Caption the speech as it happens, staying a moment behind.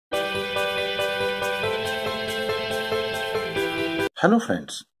Hello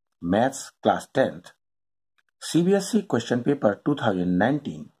friends, maths class 10th CBSE question paper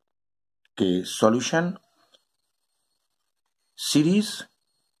 2019 के solution series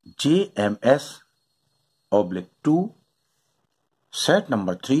JMS (2) set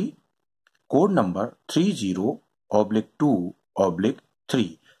number 3 code number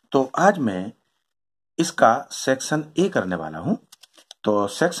 30/2/3। तो आज मैं इसका सेक्शन ए करने वाला हूं। तो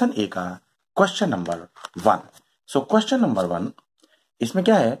सेक्शन ए का क्वेश्चन नंबर 1। क्वेश्चन नंबर 1 इसमें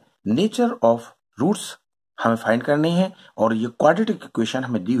क्या है, नेचर ऑफ रूट्स हमें फाइंड करनी है और ये क्वाड्रेटिक इक्वेशन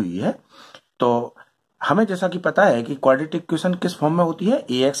हमें दी हुई है। तो हमें जैसा कि पता है कि क्वाड्रेटिक इक्वेशन किस फॉर्म में होती है,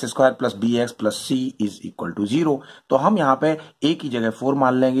 ax² + bx + c = 0। तो हम यहाँ पे a की जगह 4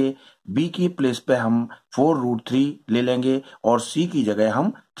 मान लेंगे, b की प्लेस पे हम 4√3 ले लेंगे और c की जगह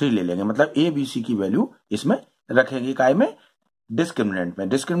हम 3 ले लेंगे। मतलब a b c की वैल्यू इसमें रखेंगे काय में, डिस्क्रिमिनेंट में।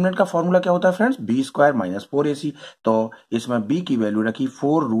 डिस्क्रिमिनेंट का फॉर्मूला क्या होता है फ्रेंड्स, b² - 4ac। तो इसमें b की वैल्यू रखी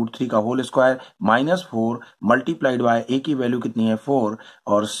 4√3 का whole square -4 multiplied by a की वैल्यू कितनी है 4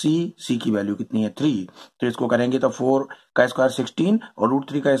 और c की वैल्यू कितनी है 3। तो इसको करेंगे तो 4 का स्क्वायर 16 और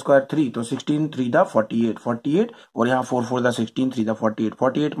 √3 का स्क्वायर 3, तो 16 3 दा 48 और यहाँ 4 4 दा 16 3 दा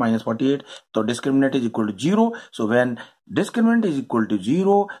 48 48 तो discriminant is equal to 0। So when discriminant is equal to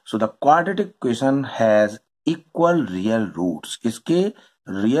 0, so the quadratic equation has equal real roots। इसके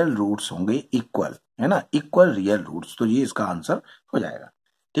रियल रूट्स होंगे इक्वल, है ना, इक्वल रियल रूट्स। तो ये इसका आंसर हो जाएगा।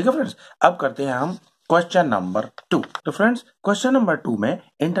 ठीक है फ्रेंड्स, अब करते हैं हम क्वेश्चन नंबर 2। तो फ्रेंड्स क्वेश्चन नंबर 2 में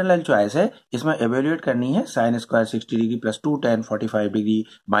इंटरनल चॉइस है, इसमें एवेल्युएट करनी है sin² 60 degree + 2 tan 45 degree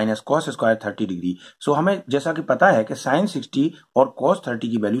 - cos² 30 degree. सो हमें जैसा कि पता है कि sin 60 और cos 30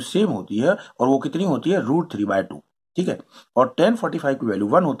 की वैल्यू सेम होती है और वो कितनी होती है √3/2। ठीक है, और tan 45 की वैल्यू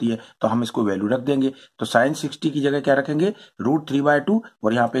 1 होती है, तो हम इसको वैल्यू रख देंगे। तो sin 60 की जगह क्या रखेंगे, √3/2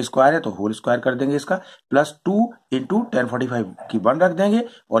 और यहाँ पे स्क्वायर है तो होल स्क्वायर कर देंगे इसका, +2 × tan 45 की 1 रख देंगे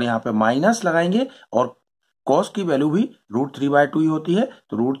और यहाँ पे माइनस लगाएंगे और cos की वैल्यू भी √3/2 ही होती है,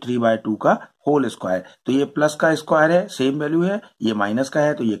 तो √3/2 का होल स्क्वायर। तो ये प्लस का स्क्वायर है, सेम वैल्यू है, ये माइनस का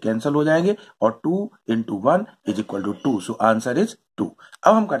है तो ये कैंसिल हो जाएंगे और 2 × 1 = 2। So answer is 2।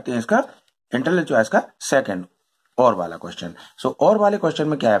 अब हम करते हैं इसका इंटरनल चॉइस का सेकंड और वाला क्वेश्चन। और वाले क्वेश्चन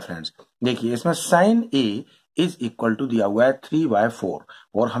में क्या है फ्रेंड्स, देखिए इसमें sin a is equal to दिया हुआ है 3/4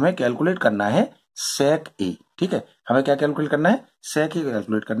 और हमें कैलकुलेट करना है sec a। ठीक है, हमें क्या कैलकुलेट करना है, sec a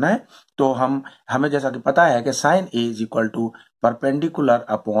कैलकुलेट करना है। तो हमें जैसा कि पता है कि sin a is equal to perpendicular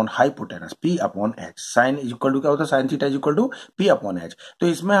upon hypotenuse p/h। sin is equal to क्या होता है, sin theta is equal to p/h। तो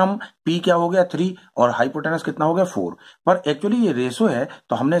इसमें हम p क्या हो गया 3 और हाइपोटेनस कितना हो गया 4। पर एक्चुअली ये रेशो है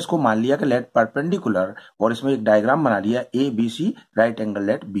तो हमने इसको मान लिया कि लेट परपेंडिकुलर और इसमें एक डायग्राम बना लिया ABC right angle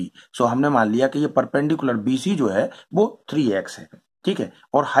late B। सो हमने मान लिया कि ये परपेंडिकुलर BC जो है वो 3x है। ठीक है,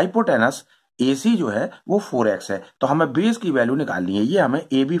 और हाइपोटेनस AC जो है वो 4x है। तो हमें बेस की वैल्यू निकालनी है, ये हमें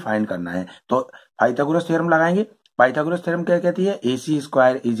AB फाइंड करना है। तो पाइथागोरस थ्योरम लगाएंगे। पाइथागोरस थ्योरम क्या कहती है,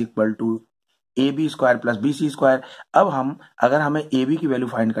 AC² is equal to AB² + BC²। अब अगर हमें AB की वैल्यू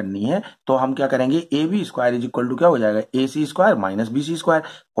फाइंड करनी है तो हम क्या करेंगे, AB² इज इक्वल टू क्या हो जाएगा, AC² - BC²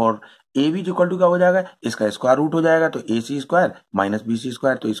 और AB इज इक्वल टू क्या हो जाएगा, इसका स्क्वायर रूट हो जाएगा, तो AC² -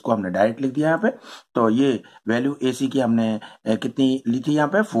 BC²। तो इसको हमने डायरेक्ट लिख दिया यहाँ पे। तो ये वैल्यू AC की हमने कितनी ली थी यहाँ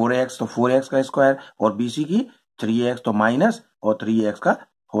पे 4x, तो 4x का स्क्वायर और BC की 3x, तो माइनस और 3x का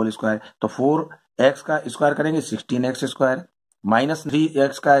होल स्क्वायर। तो 4x का स्क्वायर करेंगे 16x²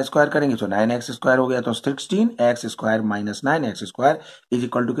 -3x का स्क्वायर करेंगे तो 9x² हो गया। तो 16x² - 9x² is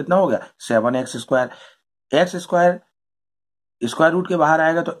equal to कितना हो गया 7x²। x² स्क्वायर रूट के बाहर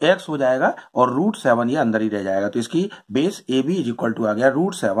आएगा तो x हो जाएगा और √7 ये अंदर ही रह जाएगा। तो इसकी base AB is equal to आ गया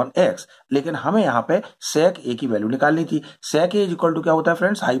 √7x। लेकिन हमें यहाँ पे sec a की वैल्यू निकालनी थी। sec a is equal to क्या होता है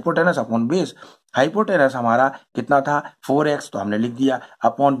friends, hypotenuse upon base. Hypotenuse हमारा कितना था 4x, तो हमने लिख दिया,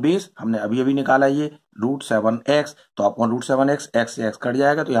 अपॉन बेस हमने अभी निकाला ये √7x, तो अपॉन √7x, x से x कट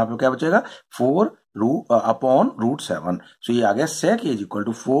जाएगा तो यहाँ पे क्या बचेगा 4 अपॉन √7। सो ये आ गया sec a is equal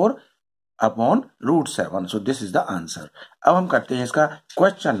to 4 upon √7। So this is the answer. अब हम करते हैं इसका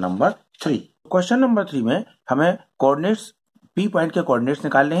क्वेश्चन नंबर 3। क्वेश्चन नंबर 3 में हमें कोऑर्डिनेट्स P पॉइंट के कोऑर्डिनेट्स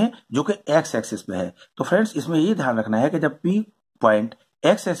निकालने हैं जो कि x एक्सिस पे है। तो फ्रेंड्स इसमें ये ध्यान रखना है कि जब P पॉइंट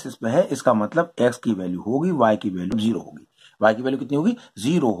x एक्सिस पे है इसका मतलब x की वैल्यू होगी, y की वैल्यू 0 होगी। y की वैल्यू कितनी होगी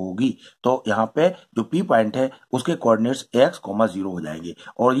 0 होगी। तो यहाँ पे जो P पॉइंट है उसके कोऑर्डिनेट्स x, 0 हो जाएंगे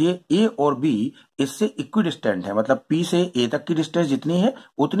और ये A और B इससे इक्विडिस्टेंट है। मतलब P से A तक की डिस्टेंस जितनी है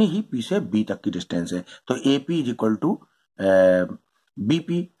उतनी ही P से B तक की डिस्टेंस है। तो AP is equal to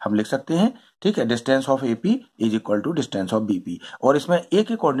BP हम लिख सकते हैं। ठीक है, distance of AP is equal to distance of BP। और इसमें A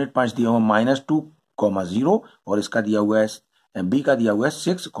के कोऑर्डिनेट 5 दिए हुए -2, 0 और इसका दिया हुआ है B का दिया हुआ है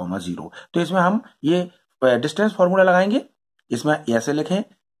 6, 0। तो इसमें हम ये डिस्टेंस फॉर्मूला लगाएंगे। इसमें ऐसे लिखें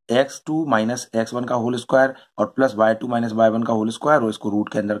x2 माइनस x1 का होल स्क्वायर और प्लस y2 माइनस y1 का होल स्क्वायर, और इसको रूट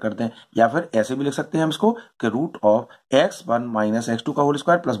के अंदर करते हैं। या फिर ऐसे भी लिख सकते हैं हम इसको कि root of x1 minus x2 का whole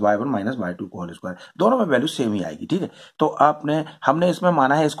square plus y1 minus y2 का होल स्क्वायर, दोनों में वैल्यू सेम ही आएगी। ठीक है, तो हमने इसमें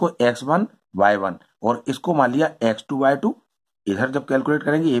माना है इसको x1 y1 और इसको मान लिया x2 y2। इधर जब कैलकुलेट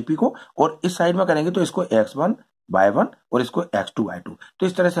करेंगे एपी को और इस साइड में करेंगे तो इसको x1 y1 और इसको x2 y2, तो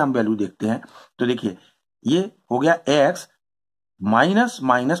इस तरह से हम वैल्यू देखते हैं। तो देखिए ये हो गया x माइनस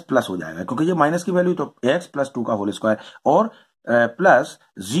माइनस प्लस हो जाएगा, क्योंकि ये माइनस की वैल्यू, तो x प्लस 2 का होल स्क्वायर और प्लस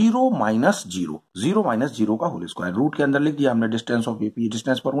 0 माइनस 0 का होल स्क्वायर, रूट के अंदर लिख दिया हमने distance of BP,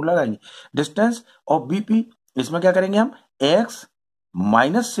 distance formula लगाएंगे डिस्टेंस ऑफ बीपी। इसमें क्या करेंगे हम x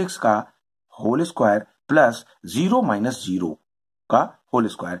माइनस 6 का होल स्क्वायर प्लस 0 माइनस 0 का होल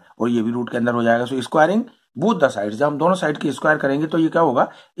स्क्वायर, और ये भी रूट के अंदर हो जाएगा। सो स्क्वायरिंग बोथ द साइड, जब हम दोनों साइड की स्क्वायर करेंगे तो ये क्या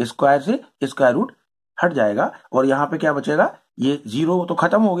होगा, स्क्वायर से स्क्वायर रूट हट जाएगा और यहाँ पे क्या बचेगा, ये 0 तो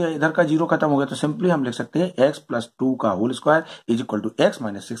खत्म हो गया, इधर का 0 खत्म हो गया, तो सिंपली हम लिख सकते हैं x प्लस 2 का whole square is equal to x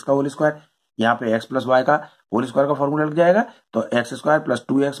minus 6 का होल स्क्वायर। यहाँ पे x प्लस y का होल स्क्वायर का फॉर्मूला लग जाएगा, तो x square plus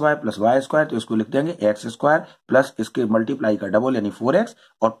 2xy plus Y square, तो इसको लिख देंगे एक्स स्क्वायर प्लस इसके मल्टीप्लाई का डबल यानी 4x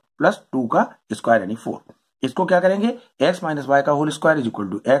और प्लस 2 का स्क्वायर यानी 4। इसको क्या करेंगे x माइनस वाई का whole square is equal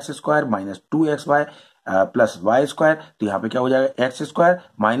to x square minus 2xy plus Y square, तो यहाँ पे क्या हो जाएगा एक्स स्क्वायर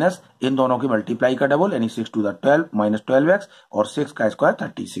माइनस इन दोनों की मल्टीप्लाई का डबल यानी 6 टू द 12 माइनस 12x और 6 का स्क्वायर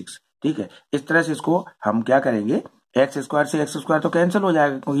 36। ठीक है, इस तरह से इसको हम क्या करेंगे, एक्स स्क्वायर से एक्स स्क्वायर तो कैंसिल हो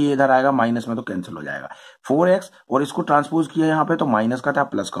जाएगा क्योंकि ये इधर आएगा माइनस में, तो कैंसिल हो जाएगा 4x और इसको ट्रांसपोज किया यहाँ पे तो माइनस का था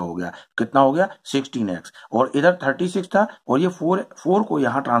प्लस का हो गया, कितना हो गया 16x, और इधर 36 था और ये 4 को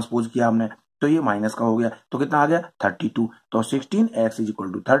यहाँ ट्रांसपोज किया हमने तो ये माइनस का हो गया, तो कितना आ गया 32, तो 16x इज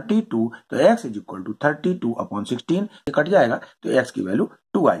इक्वल टू 32, तो x is equal to 32 upon 16, ये कट जाएगा तो x की वैल्यू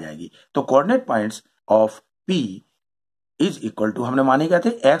 2 आ जाएगी। तो coordinate points of P is equal to हमने माने क्या थे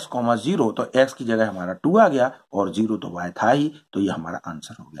x, 0, तो x की जगह हमारा 2 आ गया और 0 तो y था ही, तो ये हमारा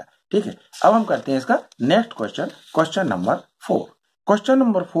आंसर हो गया। ठीक है, अब हम करते हैं इसका next question, question number 4। Question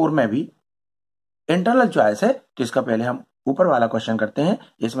number 4 में भी इंटरनल चॉइस है, तो इसका पहले हम ऊपर वाला क्वेश्चन करते हैं।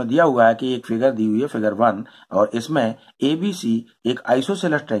 इसमें दिया हुआ है कि एक फिगर दी हुई है फिगर 1 और इसमें ABC एक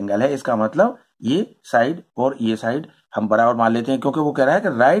आइसोसेलेस ट्रायंगल है, इसका मतलब ये साइड और ये साइड हम बराबर मान लेते हैं क्योंकि वो कह रहा है कि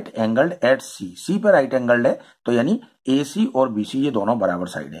राइट एंगल्ड एट सी पे राइट एंगल्ड है, तो यानी AC और BC ये दोनों बराबर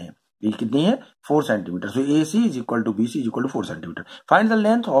साइड हैं। ये कितनी है 4 centimetre, so AC is equal to BC is equal to 4 centimetre. Find the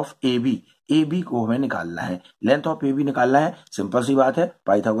length of AB को हमें निकालना है, लेंथ ऑफ AB निकालना है, सिंपल सी बात है,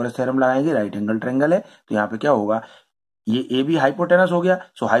 पाइथागोरस थ्योरम लगाएंगे, राइट एंगल ट्रायंगल है, तो यहाँ पे क्या होगा, ये AB हाइपोटेनस हो गया,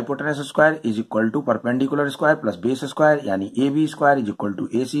 सो hypotenuse square is equal to perpendicular square plus base square यानी AB square is equal to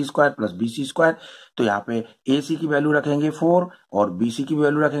AC square plus BC square. तो यहाँ पे AC की वैल्यू रखेंगे 4 और BC की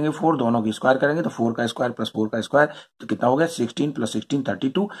वैल्यू रखेंगे 4, दोनों की स्क्वायर करेंगे तो 4 का स्क्वायर प्लस 4 का स्क्वायर, तो कितना हो गया 16 प्लस 16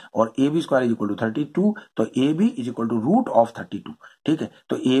 32 और AB square is equal to 32, तो AB is equal to root of 32। ठीक है,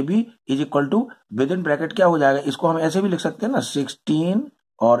 तो AB is equal to with in bracket क्या हो जाएगा, इसको हम ऐसे भी लिख सकते हैं ना 16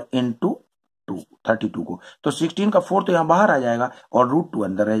 और इंटू 32 को, तो 16 का 4 तो यहाँ बाहर आ जाएगा और रूट 2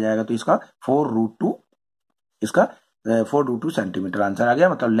 अंदर रह जाएगा, तो इसका 4√2 इसका 4√2 सेंटीमीटर आंसर आ गया,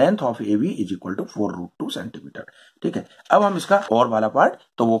 मतलब length of AB is equal to 4√2 centimetre. ठीक है, अब हम इसका और वाला पार्ट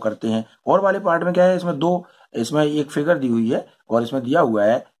तो वो करते हैं। और वाले पार्ट में क्या है, इसमें एक फिगर दी हुई है और इसमें दिया हुआ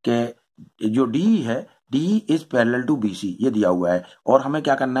है कि जो D है D is parallel to BC, ये दिया हुआ है और हमें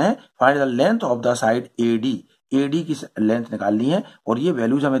क्या करना है, find the length of the side AD की लेंथ निकालनी है और ये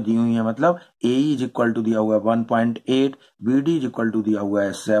वैल्यूज हमें दी हुई है, मतलब AE इज इक्वल टू दिया हुआ है 1.8, BD इज इक्वल टू दिया हुआ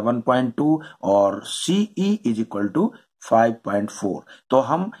है 7.2 और CE इज इक्वल टू 5.4। तो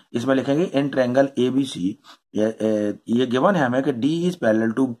हम इसमें लिखेंगे इन ट्रायंगल ABC, ये गिवन है हमें कि D is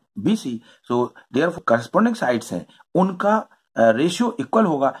parallel to BC, so therefore corresponding sides हैं उनका रेशियो इक्वल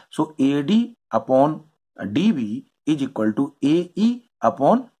होगा, सो AD upon DB is equal to AE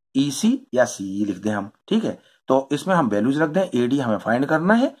upon EC या CE लिख दें हम। ठीक है, तो इसमें हम वैल्यूज रख दें, AD हमें फाइंड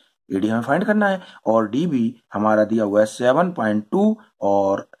करना है और DB हमारा दिया हुआ है 7.2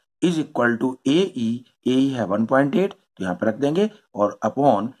 और इज इक्वल टू AE है 1.8, तो यहाँ पे रख देंगे और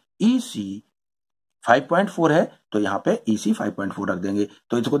अपॉन EC 5.4 है, तो यहाँ पे EC 5.4 रख देंगे।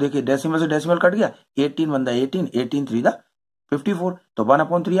 तो इसको देखिए डेसिमल से डेसिमल कट गया, 18 1 18 3 54, तो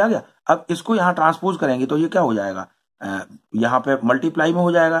 1/3 आ गया। अब इसको यहाँ ट्रांसपोज करेंगे तो ये क्या हो जाएगा, यहाँ पे मल्टीप्लाई में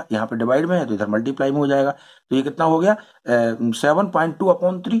हो जाएगा, यहाँ पे डिवाइड में है तो इधर मल्टीप्लाई में हो जाएगा, तो ये कितना हो गया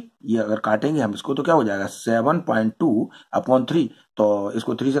 7.2/3। ये अगर काटेंगे हम इसको तो क्या हो जाएगा 7.2/3, तो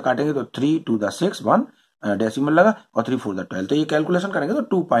इसको 3 से काटेंगे तो 3 to the 6 1 डेसिमल लगा और 3 4 12, तो ये कैलकुलेशन करेंगे तो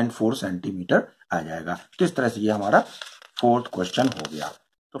 2.4 सेंटीमीटर आ जाएगा। तो इस तरह से ये हमारा 4th क्वेश्चन हो गया।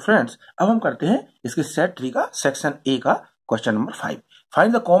 तो फ्रेंड्स अब हम करते हैं इसके सेट 3 का सेक्शन A का question number 5,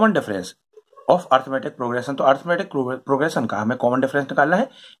 find the common difference of arithmetic progression. तो अर्थमेटिक प्रोग्रेशन का हमें कॉमन डिफरेंस निकालना है।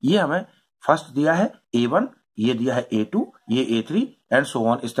 ये हमें फर्स्ट दिया है A1, ये दिया है A2, ये A3 एंड सो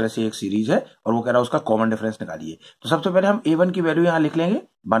ऑन, इस तरह से एक सीरीज है और वो कह रहा है उसका कॉमन डिफरेंस निकालिए। तो सबसे पहले हम A1 की वैल्यू यहाँ लिख लेंगे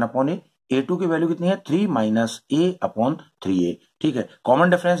 1/a, A2 की वैल्यू कितनी है 3 - A/3a। ठीक है, common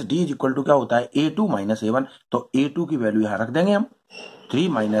difference D is equal to क्या होता है A2 - A1, तो A2 की वैल्यू यहाँ रख देंगे हम 3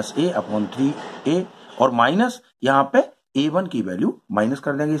 - A/3a और माइनस यहाँ पे A1 की वैल्यू माइनस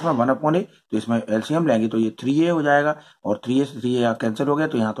कर देंगे इसमें 1/a, तो इसमें एलसीएम लेंगे तो ये 3a हो जाएगा और 3a से 3a यहाँ कैंसिल हो गया,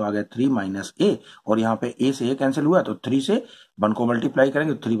 तो यहाँ तो आ गया 3 - a और यहाँ पे a से a कैंसिल हुआ तो 3 से 1 को मल्टीप्लाई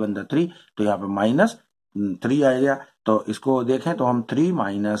करेंगे 3 बनता 3, तो यहाँ पे -3 आ गया। तो इसको देखें तो हम 3 - a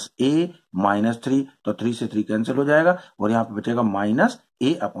 - 3, तो 3 से 3 कैंसिल हो जाएगा और यहाँ पे बचेगा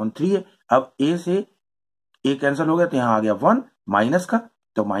 -a/3a। अब a से a कैंसिल हो गया तो यहाँ आ गया 1 माइनस का,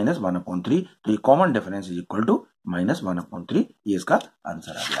 तो -1/3, तो ये common difference is equal to -1/3, ये इसका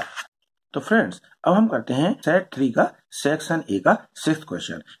आंसर आ गया। तो फ्रेंड्स अब हम करते हैं सेट 3 का सेक्शन ए का 6th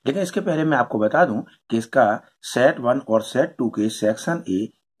क्वेश्चन। लेकिन इसके पहले मैं आपको बता दूं कि इसका सेट 1 और सेट 2 के सेक्शन ए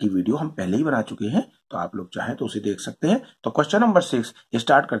की वीडियो हम पहले ही बना चुके हैं, तो आप लोग चाहें तो उसे देख सकते हैं। तो क्वेश्चन नंबर 6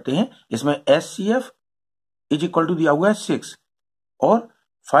 स्टार्ट करते हैं। इसमें HCF इज इक्वल टू दिया हुआ है 6 और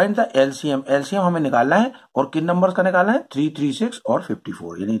फाइंड द एलसीएम, एलसीएम हमें निकालना है और किन नंबर्स का निकालना है 336 और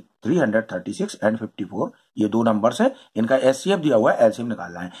 54, यानी 336 एंड 54, ये दो नंबर्स है, इनका एचसीएफ दिया हुआ है, एलसीएम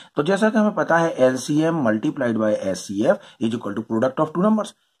निकालना है। तो जैसा कि हमें पता है LCM multiplied by HCF is equal to product of two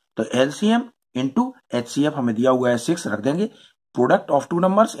numbers, तो एलसीएम इंटू एचसीएफ हमें दिया हुआ है 6 रख देंगे, प्रोडक्ट ऑफ टू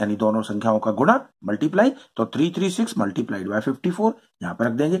नंबर्स यानी दोनों संख्याओं का गुणा मल्टीप्लाई, तो 336 मल्टीप्लाइड बाय 54 यहाँ पर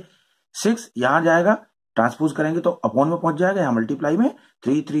रख देंगे, 6 यहां जाएगा ट्रांसपोज करेंगे तो अपॉन में पहुंच जाएगा, यहाँ मल्टीप्लाई में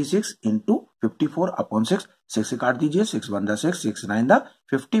 336 इंटू 54/6, 6 से काट दीजिए 6 1 दा 6, 6 9 दा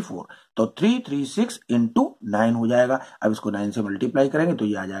 54, तो 336 इंटू 9 हो जाएगा। अब इसको 9 से मल्टीप्लाई करेंगे तो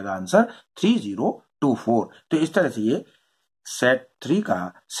ये आ जाएगा आंसर 3024। तो इस तरह से ये सेट 3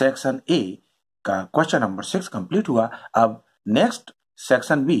 का सेक्शन ए का क्वेश्चन नंबर 6 कंप्लीट हुआ। अब नेक्स्ट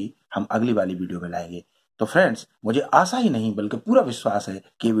सेक्शन बी हम अगली वाली वीडियो में लाएंगे। तो फ्रेंड्स मुझे आशा ही नहीं बल्कि पूरा विश्वास है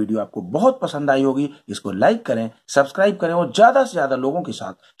कि ये वीडियो आपको बहुत पसंद आई होगी। इसको लाइक करें, सब्सक्राइब करें और ज्यादा से ज्यादा लोगों के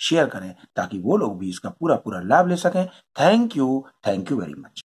साथ शेयर करें ताकि वो लोग भी इसका पूरा लाभ ले सकें। Thank you very much.